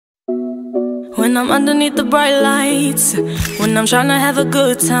when I'm underneath the bright lights, when I'm trying to have a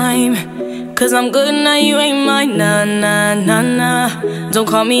good time. Cause I'm good now, you ain't mine, nah, nah, nah, nah. Don't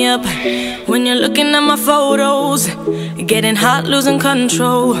call me up when you're looking at my photos, getting hot, losing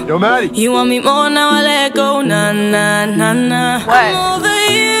control. Yo, Maddy. You want me more, now I let go, nah, nah, nah, nah. What? I'm over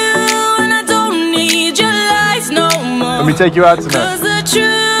you and I don't need your lies no more. Let me take you out tonight. Cause the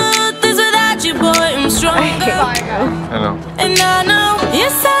truth is without you, boy, I'm stronger. I know. And I know you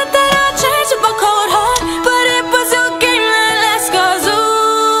said that I'd change up a cold heart, but it was your game that last, cause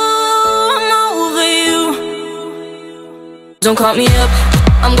ooh, I'm over you. Don't call me up,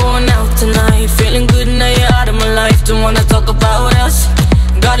 I'm going out tonight, feeling good now you're out of my life. Don't wanna talk about us,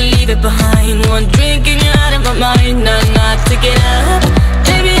 gotta leave it behind. One drink and you're out of my mind, nah, nah, take it up.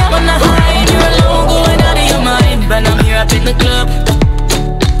 Baby, I'm on the high and you're alone, going out of your mind. But I'm here up in the club,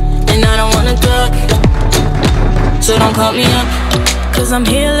 and I don't wanna talk, so don't call me up, cause I'm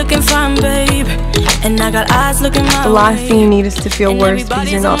here looking fine, babe, and I got eyes looking my way. The last thing you need is to feel worse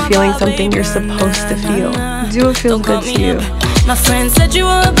because you're not feeling something you're supposed to feel. Do what feels good to you. My friend said you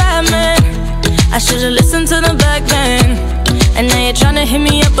were a bad man, I should've listened to them back then. And now you're trying to hit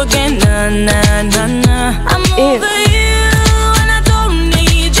me up again, nah, nah, nah, nah. I'm over you and I don't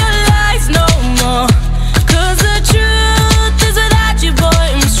need your lies no more. Cause the truth is without you, boy,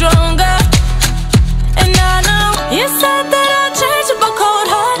 I'm stronger. And I know you said that I'd change up a cold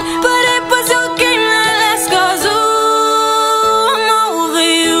heart, but it was your game that last, cause ooh, I'm over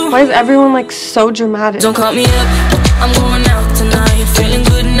you. Why is everyone like so dramatic? Don't call me up, I'm going out tonight, feeling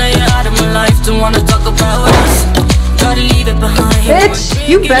good now you're out of my life. Don't wanna talk about us, gotta leave it behind. Bitch,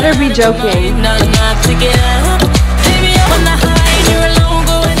 you better be joking.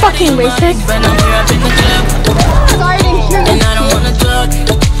 Fucking racist. Sorry, I didn't hear you. And I don't wanna talk,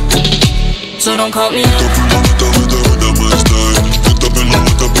 so don't call me up.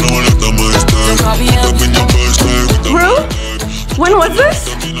 Don't call me up. Rue? When was this?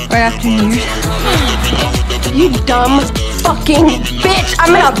 Right after New Year's. You dumb fucking bitch.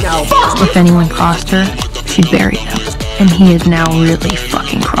 I'm gonna fuck. If anyone crossed her, she'd bury them. And he has now really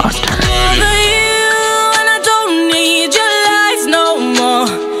fucking crossed her. Over you, and I don't need your lies no more.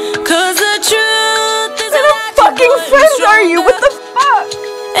 Cause the truth is What kind of fucking friends are you? What the fuck?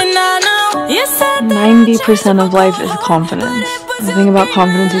 And I know you said 90% of life is confidence. The thing about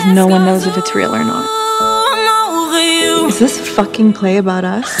confidence is no one knows if it's real or not. Is this fucking play about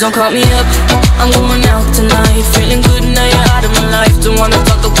us? Don't call me up, I'm going out tonight, feeling good now you're out of my life. Don't wanna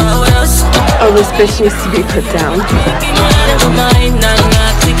talk about us. Oh, this bitch needs to be put down.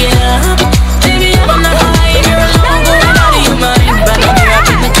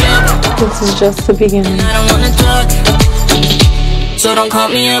 This is just the beginning. I don't wanna talk, so don't call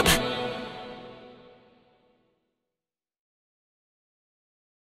me up.